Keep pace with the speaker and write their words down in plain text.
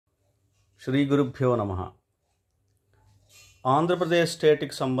శ్రీ గురుభ్యో నమః. ఆంధ్రప్రదేశ్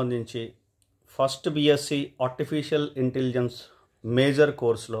స్టేట్కి సంబంధించి first BSc artificial intelligence major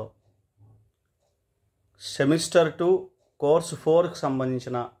కోర్సులో సెమిస్టర్ 2 కోర్స్ 4కి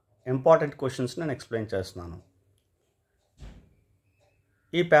సంబంధించిన ఇంపార్టెంట్ క్వశ్చన్స్ నేను ఎక్స్ప్లెయిన్ చేస్తున్నాను.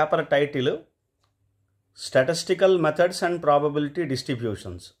 ఈ paper title statistical methods and probability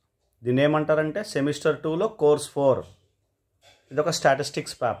distributions. దీన్ని ఏమంటారంటే సెమిస్టర్ 2లో కోర్స్ 4. ఇదొక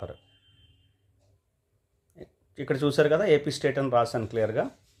స్టాటిస్టిక్స్ పేపర్. ఇక్కడ చూసారు కదా, ఏపీ స్టేట్ అని రాశాను క్లియర్గా.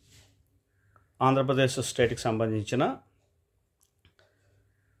 ఆంధ్రప్రదేశ్ స్టేట్కి సంబంధించిన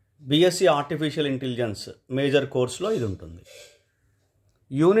బిఎస్సి ఆర్టిఫిషియల్ ఇంటెలిజెన్స్ మేజర్ కోర్సులో ఇది ఉంటుంది.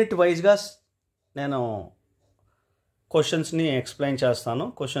 యూనిట్ వైజ్గా నేను క్వశ్చన్స్ని ఎక్స్ప్లెయిన్ చేస్తాను,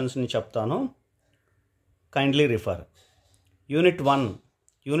 క్వశ్చన్స్ని చెప్తాను. Kindly refer.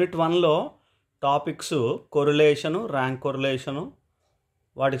 Unit 1లో topics కొరిలేషను, rank కొరిలేషను,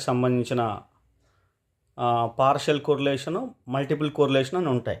 వాటికి సంబంధించిన పార్షియల్ కొరిలేషను, మల్టిపుల్ కొరిలేషన్ అని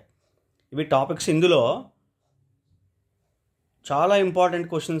ఉంటాయి. ఇవి టాపిక్స్. ఇందులో చాలా ఇంపార్టెంట్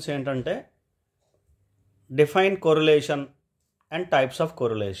క్వశ్చన్స్ ఏంటంటే define correlation and types of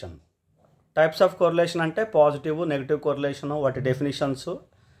correlation. Types of correlation అంటే పాజిటివ్, నెగిటివ్ కొరిలేషను, వాటి డెఫినిషన్స్,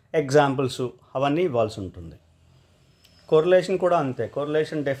 ఎగ్జాంపుల్స్ అవన్నీ ఇవ్వాల్సి ఉంటుంది. కొరిలేషన్ కూడా అంతే.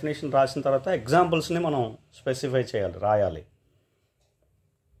 కొరిలేషన్ డెఫినేషన్ రాసిన తర్వాత ఎగ్జాంపుల్స్ని మనం స్పెసిఫై చేయాలి, రాయాలి.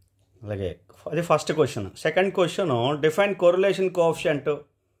 అలాగే అది first question. Second question define correlation coefficient,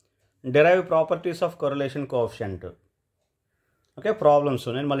 derive properties of correlation coefficient. Okay, problems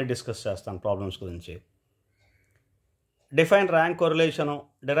నేను మళ్ళీ డిస్కస్ చేస్తాను ప్రాబ్లమ్స్ గురించి. Define rank కొరిలేషను,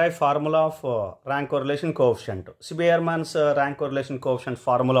 derive formula off rank correlation coefficient. సిబియర్మాన్స్ rank correlation coefficient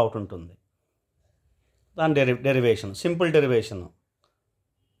formula ఒకటి ఉంటుంది, దాని డెరివేషన్, సింపుల్ డెరివేషన్.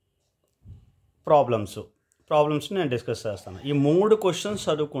 ప్రాబ్లమ్స్ని నేను discuss చేస్తాను. ఈ 3 క్వశ్చన్స్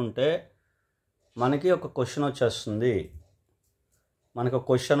చదువుకుంటే మనకి ఒక క్వశ్చన్ వచ్చేస్తుంది. మనకు ఒక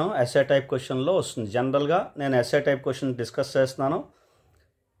క్వశ్చన్ ఎస్ఏ టైప్ క్వశ్చన్లో వస్తుంది. జనరల్గా నేను ఎస్ఏ టైప్ క్వశ్చన్ డిస్కస్ చేస్తున్నాను.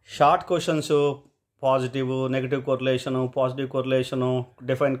 Short questions positive, negative కొరిలేషను, positive కొరిలేషను,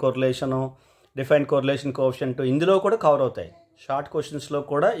 define correlation coefficient ఇందులో కూడా కవర్ అవుతాయి. షార్ట్ క్వశ్చన్స్లో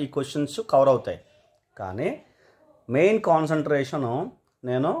కూడా ఈ క్వశ్చన్స్ కవర్ అవుతాయి. కానీ మెయిన్ కాన్సన్ట్రేషను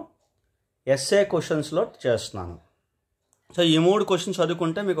నేను ఎస్ఏ క్వశ్చన్స్లో చేస్తున్నాను. సో ఈ 3 క్వశ్చన్స్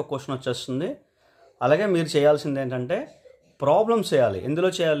చదువుకుంటే మీకు ఒక క్వశ్చన్ వచ్చేస్తుంది. అలాగే మీరు చేయాల్సింది ఏంటంటే ప్రాబ్లమ్స్ చేయాలి. ఎందులో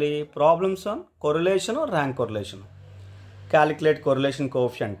చేయాలి? Problems on కొరిలేషను, rank కొరిలేషను. Calculate correlation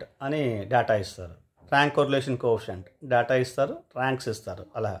coefficient అని డేటా ఇస్తారు, ర్యాంక్ కొరిలేషన్ కోఎఫిషియంట్ డేటా ఇస్తారు, ర్యాంక్స్ ఇస్తారు.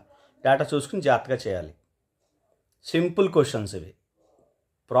 అలా డేటా చూసుకుని జాగ్రత్తగా చేయాలి. సింపుల్ క్వశ్చన్స్ ఇవి.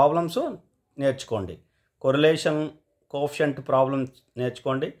 ప్రాబ్లమ్స్ నేర్చుకోండి, కొరిలేషన్ కోఎఫిషియంట్ ప్రాబ్లం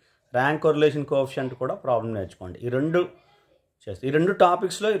నేర్చుకోండి, ర్యాంక్ కొరిలేషన్ కోఎఫిషియంట్ కూడా ప్రాబ్లం నేర్చుకోండి. ఈ 2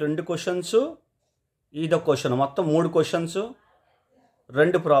 టాపిక్స్లో ఈ 2 క్వశ్చన్స్, ఇదొక క్వశ్చన్. మొత్తం 3 క్వశ్చన్స్,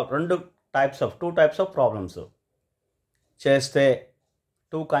 2 టైప్స్ ఆఫ్ ప్రాబ్లమ్స్ చేస్తే,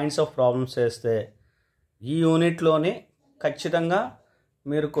 2 కైండ్స్ ఆఫ్ ప్రాబ్లమ్స్ చేస్తే ఈ యూనిట్లోనే ఖచ్చితంగా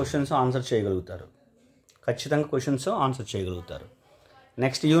మీరు క్వశ్చన్స్ ఆన్సర్ చేయగలుగుతారు.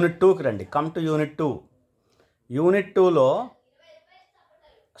 నెక్స్ట్ యూనిట్ 2కి రండి. Come to unit 2. యూనిట్ 2లో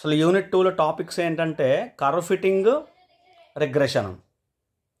అసలు యూనిట్ 2లో టాపిక్స్ ఏంటంటే కర్వ్ ఫిట్టింగ్, రిగ్రెషన్.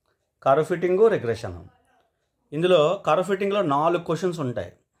 ఇందులో కర్వ్ ఫిట్టింగ్లో 4 క్వశ్చన్స్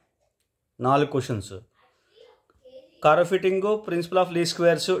ఉంటాయి. 4 questions. Curve fitting, principal of least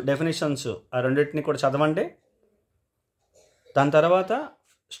squares, definitions, ఆ రెండింటిని కూడా చదవండి. దాని తర్వాత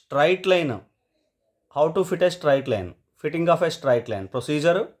straight line, how to fit a straight line, fitting of a straight line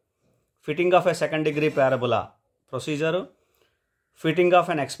procedure, fitting of A second degree parabola procedure, fitting of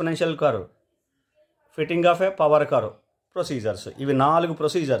an exponential curve, fitting of A power curve procedures. ఇవి 4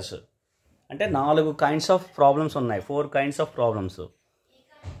 procedures. అంటే 4 kinds of problems ఉన్నాయి, 4 kinds of problems.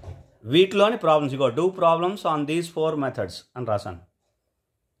 వీటిలోని problems ego do problems on these 4 methods అని రాశాను.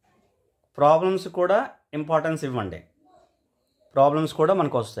 Problems కూడా importance ఇవ్వండి. Problems కూడా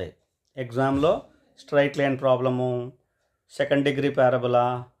మనకు వస్తాయి ఎగ్జామ్లో. Straight line problem, second degree parabola,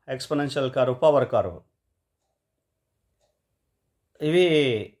 exponential curve, power curve.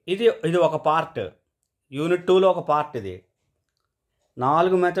 ఇది ఒక పార్ట్. యూనిట్ 2లో ఒక పార్ట్ ఇది.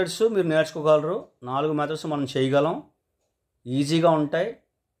 4 మెథడ్స్ మీరు నేర్చుకోగలరు. 4 మెథడ్స్ మనం చేయగలం, ఈజీగా ఉంటాయి.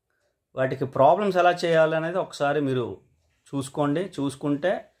 వాటికి ప్రాబ్లమ్స్ ఎలా చేయాలి అనేది ఒకసారి మీరు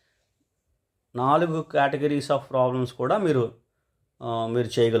చూసుకుంటే 4 కేటగిరీస్ ఆఫ్ ప్రాబ్లమ్స్ కూడా మీరు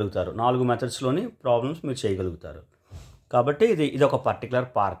చేయగలుగుతారు. 4 మెథడ్స్లోని ప్రాబ్లమ్స్ మీరు చేయగలుగుతారు. కాబట్టి ఇది ఒక పర్టికులర్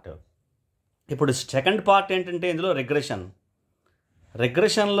పార్ట్. ఇప్పుడు సెకండ్ పార్ట్ ఏంటంటే ఇందులో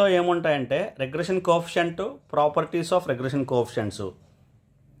రిగ్రెషన్లో ఏముంటాయంటే regression coefficient, properties of regression coefficients.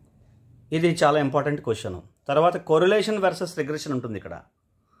 ఇది చాలా ఇంపార్టెంట్ క్వశ్చన్. తర్వాత కొరిలేషన్ వర్సెస్ రిగ్రెషన్ ఉంటుంది ఇక్కడ.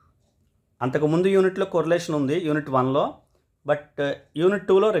 అంతకుముందు యూనిట్లో కొరిలేషన్ ఉంది యూనిట్ 1లో, బట్ యూనిట్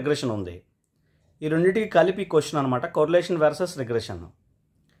 2లో రిగ్రెషన్ ఉంది. ఈ రెండింటికి కలిపి క్వశ్చన్ అనమాట, కొరిలేషన్ వర్సెస్ రిగ్రెషన్.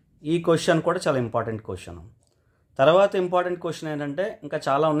 ఈ క్వశ్చన్ కూడా చాలా ఇంపార్టెంట్ క్వశ్చన్. తర్వాత ఇంపార్టెంట్ క్వశ్చన్ ఏంటంటే ఇంకా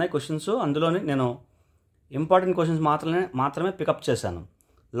చాలా ఉన్నాయి క్వశ్చన్స్, అందులోని నేను ఇంపార్టెంట్ క్వశ్చన్స్ మాత్రమే పికప్ చేశాను.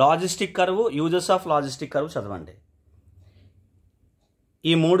 Logistic curve, uses of logistic curve చదవండి.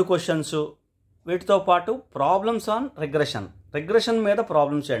 ఈ 3 క్వశ్చన్స్, వీటితో పాటు ప్రాబ్లమ్స్ ఆన్ రిగ్రెషన్ మీద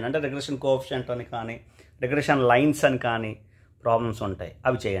ప్రాబ్లమ్స్ చేయండి. అంటే రిగ్రెషన్ కోఎఫిషియంట్ అని కానీ, రిగ్రెషన్ లైన్స్ అని కానీ ప్రాబ్లమ్స్ ఉంటాయి,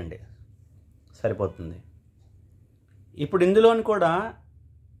 అవి చేయండి, సరిపోతుంది. ఇప్పుడు ఇందులోని కూడా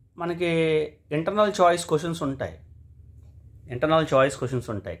మనకి ఇంటర్నల్ చాయిస్ క్వశ్చన్స్ ఉంటాయి.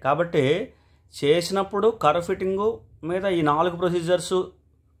 కాబట్టి చేసినప్పుడు కర్వ్ ఫిట్టింగు మీద ఈ 4 ప్రొసీజర్స్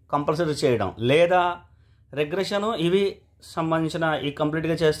కంపల్సరీ చేయడం, లేదా రిగ్రెషను ఇవి సంబంధించిన ఈ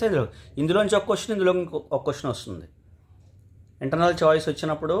కంప్లీట్గా చేస్తే ఇందులోంచి ఒక క్వశ్చన్, ఇందులో ఒక క్వశ్చన్ వస్తుంది. ఇంటర్నల్ చాయిస్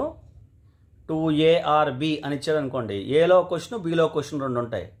వచ్చినప్పుడు 2A or B అని ఇచ్చారనుకోండి, ఏలో ఒక క్వశ్చన్, బీలో ఒక క్వశ్చన్ 2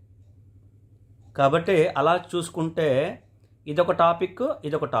 ఉంటాయి. కాబట్టి అలా చూసుకుంటే ఇదొక టాపిక్,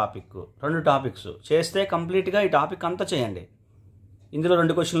 2 టాపిక్స్ చేస్తే కంప్లీట్గా ఈ టాపిక్ అంతా చేయండి. ఇందులో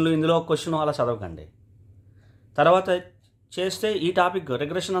 2 క్వశ్చన్లు, ఇందులో ఒక క్వశ్చన్ అలా చదవకండి. తర్వాత చేస్తే ఈ టాపిక్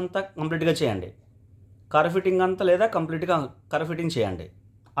రిగ్రెషన్ అంతా కంప్లీట్గా చేయండి, కర్వ్ ఫిట్టింగ్ అంతా లేదా కంప్లీట్గా కర్వ్ ఫిట్టింగ్ చేయండి,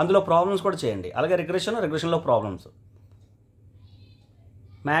 అందులో ప్రాబ్లమ్స్ కూడా చేయండి. అలాగే రిగ్రెషన్లో ప్రాబ్లమ్స్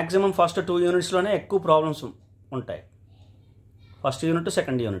మ్యాక్సిమం ఫస్ట్ 2 యూనిట్స్లోనే ఎక్కువ ప్రాబ్లమ్స్ ఉంటాయి. ఫస్ట్ యూనిట్,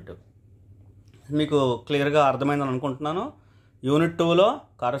 సెకండ్ యూనిట్ మీకు క్లియర్గా అర్థమైందని అనుకుంటున్నాను. యూనిట్ 2లో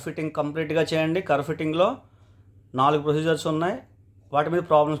కర్వ్ ఫిట్టింగ్ కంప్లీట్గా చేయండి. కర్వ్ ఫిట్టింగ్లో 4 ప్రొసీజర్స్ ఉన్నాయి, వాటి మీద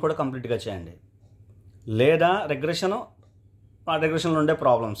ప్రాబ్లమ్స్ కూడా కంప్లీట్గా చేయండి. లేదా రిగ్రెషన్లో ఉండే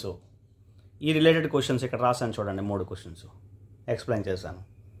ప్రాబ్లమ్స్, ఈ రిలేటెడ్ క్వశ్చన్స్ ఇక్కడ రాశాను చూడండి, 3 క్వశ్చన్స్ ఎక్స్ప్లెయిన్ చేశాను,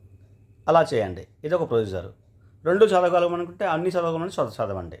 అలా చేయండి. ఇది ఒక ప్రొసీజర్. 2 చదవగలమనుకుంటే అన్నీ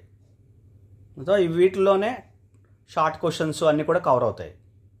చదవండి. సో వీటిలోనే షార్ట్ క్వశ్చన్స్ అన్నీ కూడా కవర్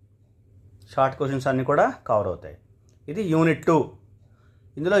అవుతాయి. ఇది యూనిట్ 2.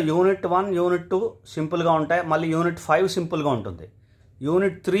 ఇందులో యూనిట్ 1, యూనిట్ 2 సింపుల్గా ఉంటాయి, మళ్ళీ యూనిట్ 5 సింపుల్గా ఉంటుంది.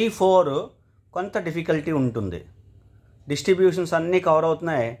 యూనిట్ 3, 4 కొంత డిఫికల్టీ ఉంటుంది. డిస్ట్రిబ్యూషన్స్ అన్నీ కవర్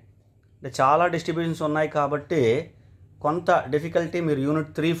అవుతున్నాయి, చాలా డిస్ట్రిబ్యూషన్స్ ఉన్నాయి కాబట్టి కొంత డిఫికల్టీ మీరు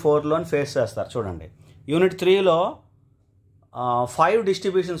యూనిట్ 3, 4లో ఫేస్ చేస్తారు. చూడండి, యూనిట్ 3లో 5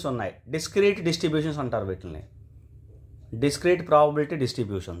 డిస్ట్రిబ్యూషన్స్ ఉన్నాయి. డిస్క్రీట్ డిస్ట్రిబ్యూషన్స్ అంటారు వీటిని, డిస్క్రీట్ ప్రాబబిలిటీ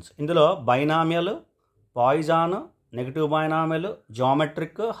డిస్ట్రిబ్యూషన్స్. ఇందులో binomial, Poisson, negative binomial,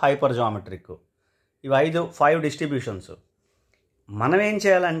 geometric, hyper geometric, ఇవి 5 డిస్ట్రిబ్యూషన్స్. మనం ఏం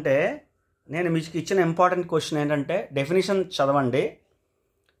చేయాలంటే, నేను మీకు ఇచ్చిన ఇంపార్టెంట్ క్వశ్చన్ ఏంటంటే, డెఫినేషన్ చదవండి,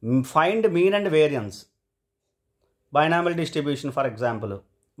 find mean and variance. Binomial distribution for example,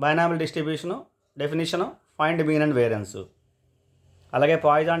 binomial distribution definition find mean and variance. అలాగే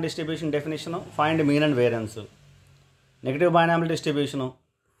Poisson distribution definition find mean and variance. Negative binomial distribution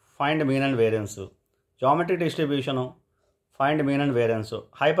find mean and variance. Geometric distribution find mean and variance.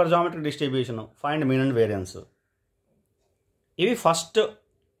 Hyper geometric distribution find mean and variance. ఇవి first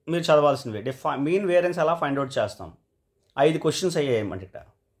మీరు చదవాల్సినవి. Mean variance ఎలా find out చేస్తాం. 5 questions అయ్యాయన్నమాట. ఇక్కడ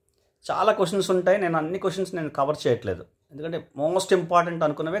చాలా questions ఉంటాయి, నేను అన్ని questions cover చేయట్లేదు, ఎందుకంటే మోస్ట్ ఇంపార్టెంట్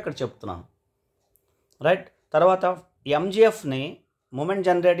అనుకున్నవే ఇక్కడ చెప్తున్నాను, రైట్. తర్వాత ఎంజిఎఫ్ని మూమెంట్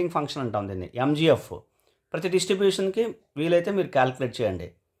జనరేటింగ్ ఫంక్షన్ అంటాం దీన్ని, ఎంజిఎఫ్. ప్రతి డిస్ట్రిబ్యూషన్కి వీలైతే మీరు క్యాలిక్యులేట్ చేయండి,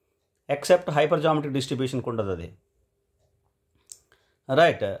 ఎక్సెప్ట్ హైపర్ జామెట్రిక్ డిస్ట్రిబ్యూషన్కి ఉండదు అది,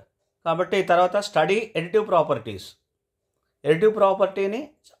 రైట్. కాబట్టి తర్వాత స్టడీ ఎడిటివ్ ప్రాపర్టీని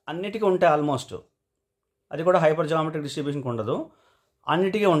అన్నిటికీ ఉంటాయి ఆల్మోస్ట్, అది కూడా హైపర్ జామెట్రిక్ డిస్ట్రిబ్యూషన్కి ఉండదు,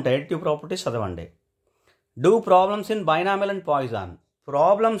 అన్నిటికీ ఉంటాయి. ఎడిటివ్ ప్రాపర్టీస్ చదవండి. Do problems in binomial and Poisson.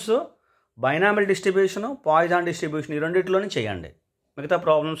 Problems binomial distribution, Poisson distribution, ఈ రెండింటిలోనే చేయండి. మిగతా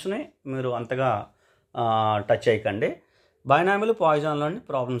ప్రాబ్లమ్స్ని మీరు అంతగా టచ్ చేయకండి. బైనామియల్, పాయిజాన్లోని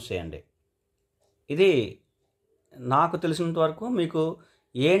ప్రాబ్లమ్స్ చేయండి. ఇది నాకు తెలిసినంత వరకు మీకు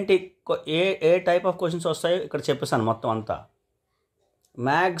ఏంటి ఏ టైప్ ఆఫ్ క్వశ్చన్స్ వస్తాయో ఇక్కడ చెప్పేసాను మొత్తం అంతా.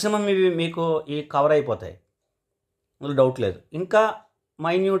 మ్యాక్సిమం ఇవి మీకు కవర్ అయిపోతాయి, అందులో డౌట్ లేదు. ఇంకా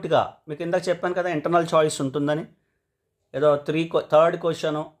మైన్యూట్గా మీకు ఇందాక చెప్పాను కదా ఇంటర్నల్ చాయిస్ ఉంటుందని, ఏదో థర్డ్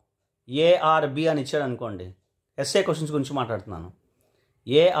క్వశ్చను A/B అని ఇచ్చాడు అనుకోండి, ఎస్ఏ క్వశ్చన్స్ గురించి మాట్లాడుతున్నాను.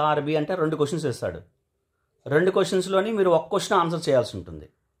 A/B అంటే 2 క్వశ్చన్స్ ఇస్తాడు, 2 క్వశ్చన్స్లోని మీరు 1 క్వశ్చన్ ఆన్సర్ చేయాల్సి ఉంటుంది.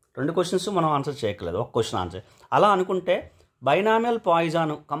 2 క్వశ్చన్స్ మనం ఆన్సర్ చేయట్లేదు, 1 క్వశ్చన్ ఆన్సర్. అలా అనుకుంటే బైనామియల్,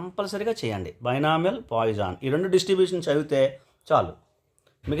 పాయిజాన్ కంపల్సరీగా చేయండి. బైనామియల్, పాయిజాన్ ఈ 2 డిస్ట్రిబ్యూషన్స్ చదివితే చాలు.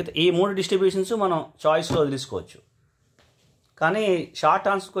 మిగతా ఈ 3 డిస్ట్రిబ్యూషన్స్ మనం చాయిస్లో వదిలేసుకోవచ్చు. కానీ షార్ట్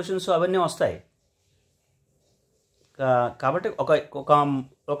ఆన్సర్ క్వశ్చన్స్ అవన్నీ వస్తాయి. కాబట్టి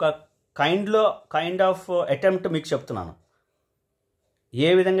ఒక కైండ్ ఆఫ్ అటెంప్ట్ మీకు చెప్తున్నాను. ఏ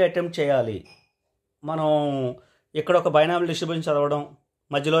విధంగా అటెంప్ట్ చేయాలి. మనం ఇక్కడ ఒక బైనామిల్ డిస్ట్రిబ్యూషన్ చదవడం,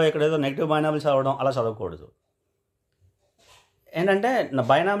 మధ్యలో ఇక్కడ ఏదో నెగిటివ్ బైనామిల్ చదవడం అలా చదవకూడదు. ఏంటంటే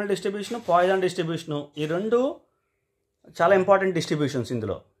బైనామిల్ డిస్ట్రిబ్యూషను, పాయిజన్ డిస్ట్రిబ్యూషను ఈ రెండు చాలా ఇంపార్టెంట్ డిస్ట్రిబ్యూషన్స్.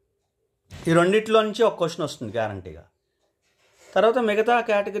 ఇందులో ఈ రెండిట్లో నుంచి ఒక క్వశ్చన్ వస్తుంది గ్యారంటీగా. తర్వాత మిగతా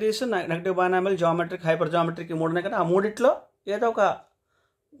categories negative binomial, geometric, hyper geometric ఈ మూడు ఉన్నాయి కదా, ఆ మూడిట్లో ఏదో ఒక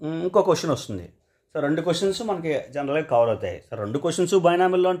ఇంకో క్వశ్చన్ వస్తుంది. సో 2 క్వశ్చన్స్ మనకి జనరల్గా కవర్ అవుతాయి. సో 2 క్వశ్చన్స్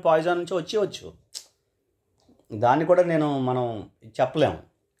బైనామిల్లో పాయిజన్ నుంచి వచ్చి దాన్ని కూడా మనం చెప్పలేము.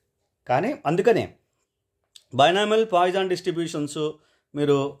 కానీ అందుకనే బైనామిల్, పాయిజన్ డిస్ట్రిబ్యూషన్స్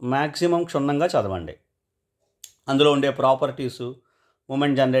మీరు మ్యాక్సిమం క్షుణ్ణంగా చదవండి. అందులో ఉండే properties,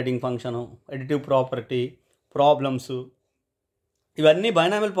 moment generating function, additive property, problems, ఇవన్నీ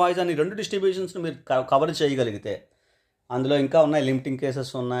బైనామిల్, పాయిజన్ ఈ 2 డిస్ట్రిబ్యూషన్స్ని మీరు కవర్ చేయగలిగితే, అందులో ఇంకా ఉన్నాయి, లిమిటింగ్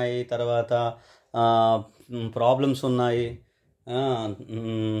కేసెస్ ఉన్నాయి, తర్వాత ప్రాబ్లమ్స్ ఉన్నాయి,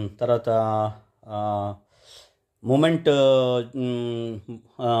 తర్వాత మూమెంట్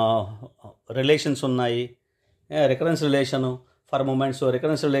రిలేషన్స్ ఉన్నాయి, recurrence relation for moments,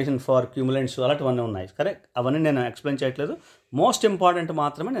 recurrence relation for క్యూములెంట్స్, అలాంటివన్నీ ఉన్నాయి. కరెక్ట్, అవన్నీ నేను ఎక్స్ప్లెయిన్ చేయట్లేదు. మోస్ట్ ఇంపార్టెంట్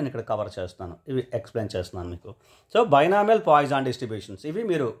మాత్రమే నేను ఇక్కడ కవర్ చేస్తున్నాను, ఇవి ఎక్స్ప్లెయిన్ చేస్తున్నాను మీకు. సో బైనామిల్, పాయిజన్ డిస్ట్రిబ్యూషన్స్ ఇవి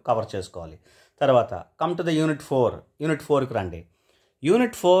మీరు కవర్ చేసుకోవాలి. తర్వాత come to the unit 4. Unit 4కి రండి.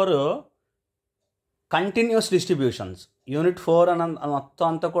 Unit 4 continuous distributions. యూనిట్ 4 మొత్తం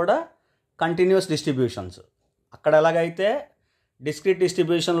అంతా కూడా కంటిన్యూస్ డిస్ట్రిబ్యూషన్స్. అక్కడ ఎలాగైతే డిస్క్రీట్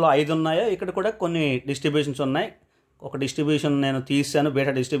డిస్ట్రిబ్యూషన్లో 5 ఉన్నాయో ఇక్కడ కూడా కొన్ని డిస్ట్రిబ్యూషన్స్ ఉన్నాయి. ఒక డిస్ట్రిబ్యూషన్ నేను తీసాను,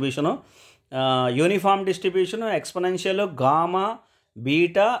 beta distribution, uniform distribution, exponential, gamma,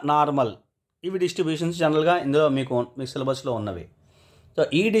 beta, normal, ఇవి డిస్ట్రిబ్యూషన్స్ జనరల్గా ఇందులో మీకు సిలబస్లో ఉన్నవి. సో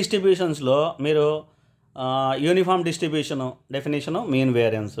ఈ డిస్ట్రిబ్యూషన్స్లో మీరు uniform distribution definition mean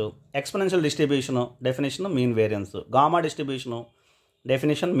variance, exponential distribution definition mean variance, gamma distribution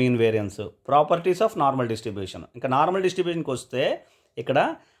definition mean variance, properties of normal distribution. ఇంకా నార్మల్ డిస్ట్రిబ్యూషన్కి వస్తే ఇక్కడ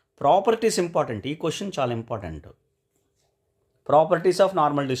ప్రాపర్టీస్ ఇంపార్టెంట్. ఈ క్వశ్చన్ చాలా important. Properties of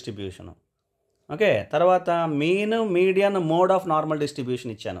normal distribution. Okay, తర్వాత mean, median, mode of normal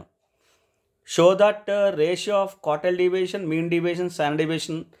distribution ఇచ్చాను. Show that ratio of quartile deviation, mean deviation, standard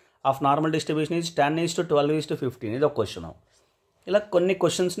deviation of normal distribution is 10:12:15. ఇది ఒక question. ఇలా కొన్ని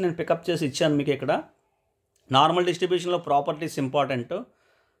క్వశ్చన్స్ నేను pickup చేసి ఇచ్చాను మీకు ఇక్కడ. Normal డిస్ట్రిబ్యూషన్లో properties important.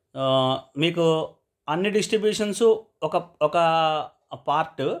 మీకు అన్ని డిస్ట్రిబ్యూషన్స్ ఒక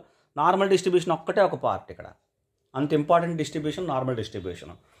పార్ట్, నార్మల్ డిస్ట్రిబ్యూషన్ ఒక్కటే ఒక పార్ట్. ఇక్కడ అంత ఇంపార్టెంట్ డిస్ట్రిబ్యూషన్ నార్మల్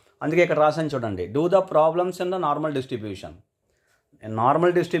డిస్ట్రిబ్యూషన్. అందుకే ఇక్కడ రాసాను చూడండి, do the problems in the normal distribution.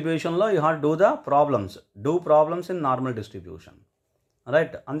 Normal డిస్ట్రిబ్యూషన్లో you have do the problems, do problems in normal distribution.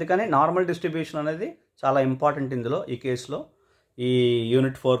 Right, అందుకని నార్మల్ డిస్ట్రిబ్యూషన్ అనేది చాలా ఇంపార్టెంట్ ఇందులో, ఈ కేసులో, ఈ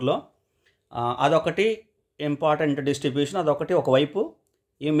యూనిట్ 4లో. అదొకటి ఇంపార్టెంట్ డిస్ట్రిబ్యూషన్, అదొకటి ఒకవైపు.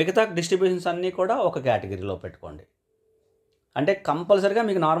 ఈ మిగతా డిస్ట్రిబ్యూషన్స్ అన్నీ కూడా ఒక కేటగిరీలో పెట్టుకోండి. అంటే కంపల్సరీగా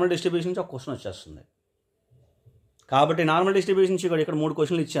మీకు నార్మల్ డిస్ట్రిబ్యూషన్ నుంచి ఒక క్వశ్చన్ వచ్చేస్తుంది. కాబట్టి నార్మల్ డిస్ట్రిబ్యూషన్ నుంచి ఇక్కడ 3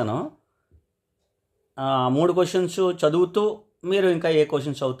 క్వశ్చన్లు ఇచ్చాను. 3 క్వశ్చన్స్ చదువుతూ మీరు ఇంకా ఏ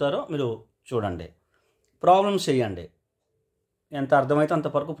క్వశ్చన్స్ అవుతారో మీరు చూడండి. ప్రాబ్లమ్స్ చేయండి, ఎంత అర్థమైతే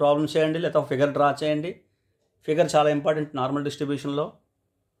అంతవరకు ప్రాబ్లమ్స్ చేయండి, లేదా ఫిగర్ డ్రా చేయండి. ఫిగర్ చాలా ఇంపార్టెంట్ నార్మల్ డిస్ట్రిబ్యూషన్లో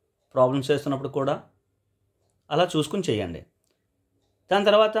ప్రాబ్లమ్స్ చేస్తున్నప్పుడు కూడా. అలా చూసుకుని చేయండి. దాని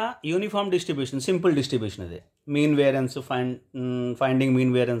తర్వాత యూనిఫామ్ డిస్ట్రిబ్యూషన్, సింపుల్ డిస్ట్రిబ్యూషన్ ఇది. Mean variance, finding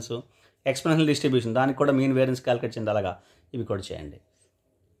mean variance, exponential distribution, దానికి కూడా మీన్ వేరియన్స్ క్యాలిక్యులేట్ చేయండి. అలాగా ఇవి కూడా చేయండి.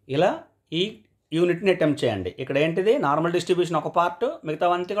 ఇలా ఈ యూనిట్ని అటెంప్ట్ చేయండి. ఇక్కడ ఏంటిది, నార్మల్ డిస్ట్రిబ్యూషన్ ఒక పార్ట్,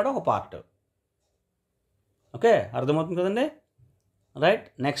 మిగతావంతా కూడా ఒక పార్ట్. ఓకే, అర్థమవుతుంది కదండి. రైట్,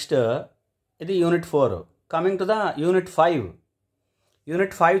 నెక్స్ట్ ఇది unit 4. Coming to the unit 5.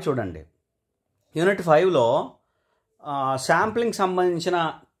 Unit 5 చూడండి. యూనిట్ 5లో శాంప్లింగ్ సంబంధించిన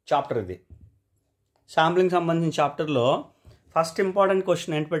చాప్టర్ ఇది. శాంప్లింగ్ సంబంధించిన చాప్టర్లో ఫస్ట్ ఇంపార్టెంట్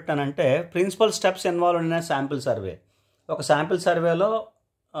క్వశ్చన్ ఏంటి పెట్టానంటే, principal steps involve in sample survey. ఒక శాంపిల్ సర్వేలో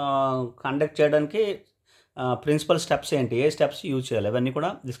కండక్ట్ చేయడానికి ప్రిన్సిపల్ స్టెప్స్ ఏంటి, ఏ స్టెప్స్ యూజ్ చేయాలి, అవన్నీ కూడా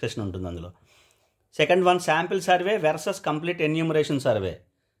డిస్కషన్ ఉంటుంది అందులో. Second one, sample survey versus complete enumeration survey,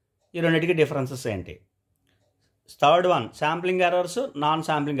 ఈ రెండింటికి డిఫరెన్సెస్ ఏంటి. Third one, sampling errors, non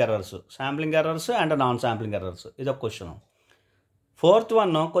sampling errors, sampling errors and non sampling errors, ఇదొక క్వశ్చన్. ఫోర్త్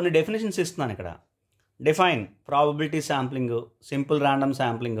వన్, కొన్ని డెఫినేషన్స్ ఇస్తున్నాను ఇక్కడ. Define probability sampling, simple random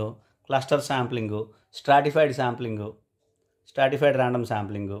sampling, cluster sampling, stratified sampling, stratified random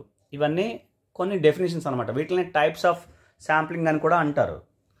sampling, ఇవన్నీ కొన్ని definitions అనమాట. వీటిని types of sampling అని కూడా అంటారు.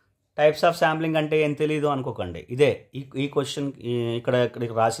 టైప్స్ ఆఫ్ శాంప్లింగ్ అంటే ఏం తెలీదు అనుకోకండి, ఇదే ఈ క్వశ్చన్ ఇక్కడ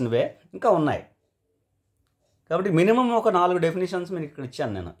రాసినవే ఇంకా ఉన్నాయి. కాబట్టి మినిమం ఒక 4 డెఫినేషన్స్ మీకు ఇక్కడ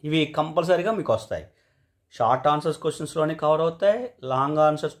ఇచ్చాను నేను. ఇవి కంపల్సరీగా మీకు వస్తాయి. షార్ట్ ఆన్సర్స్ క్వశ్చన్స్లోని కవర్ అవుతాయి, లాంగ్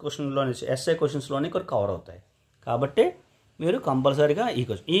ఆన్సర్స్ క్వశ్చన్లోని ఎస్ఏ క్వశ్చన్స్లోని కొన్ని కవర్ అవుతాయి. కాబట్టి మీరు కంపల్సరీగా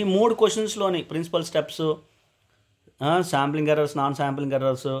ఈ 3 క్వశ్చన్స్లోని principal steps, sampling errors, non sampling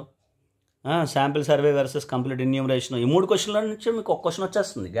errors, sample survey versus complete enumeration, ఈ 3 క్వశ్చన్ల నుంచి మీకు ఒక క్వశ్చన్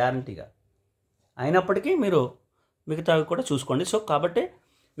వచ్చేస్తుంది గ్యారంటీగా. అయినప్పటికీ మీరు మిగతా కూడా చూసుకోండి. సో కాబట్టి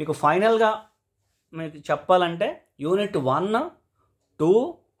మీకు ఫైనల్గా మీకు చెప్పాలంటే యూనిట్ 1, 2,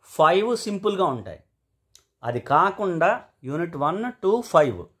 5 సింపుల్గా ఉంటాయి. అది కాకుండా యూనిట్ 1, 2,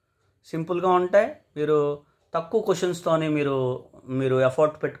 5 సింపుల్గా ఉంటాయి. మీరు తక్కువ క్వశ్చన్స్తోని మీరు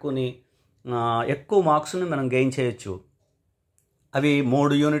ఎఫర్ట్ పెట్టుకుని ఎక్కువ మార్క్స్ని మనం గెయిన్ చేయొచ్చు. అవి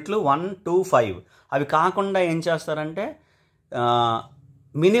 3 యూనిట్లు 1, 2, 5. అవి కాకుండా ఏం చేస్తారంటే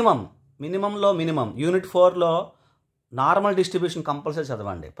మినిమంలో యూనిట్ 4లో నార్మల్ డిస్ట్రిబ్యూషన్ కంపల్సరీ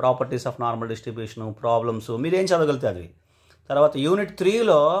చదవండి. Properties of normal distribution, problems మీరేం చదవగలిగితే అది. తర్వాత యూనిట్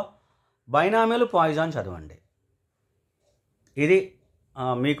 3లో బైనామియల్, పాయిజన్ చదవండి. ఇది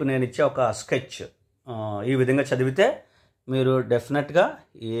మీకు నేను ఇచ్చే ఒక స్కెచ్. ఈ విధంగా చదివితే మీరు డెఫినెట్గా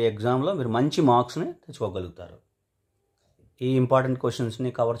ఈ ఎగ్జామ్లో మీరు మంచి మార్క్స్ని తెచ్చుకోగలుగుతారు. ఈ ఇంపార్టెంట్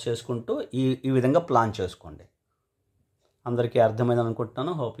క్వశ్చన్స్ని కవర్ చేసుకుంటూ ఈ విధంగా ప్లాన్ చేసుకోండి. అందరికీ అర్థమైందని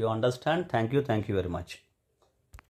అనుకుంటున్నాను. Hope you understand. Thank you very much.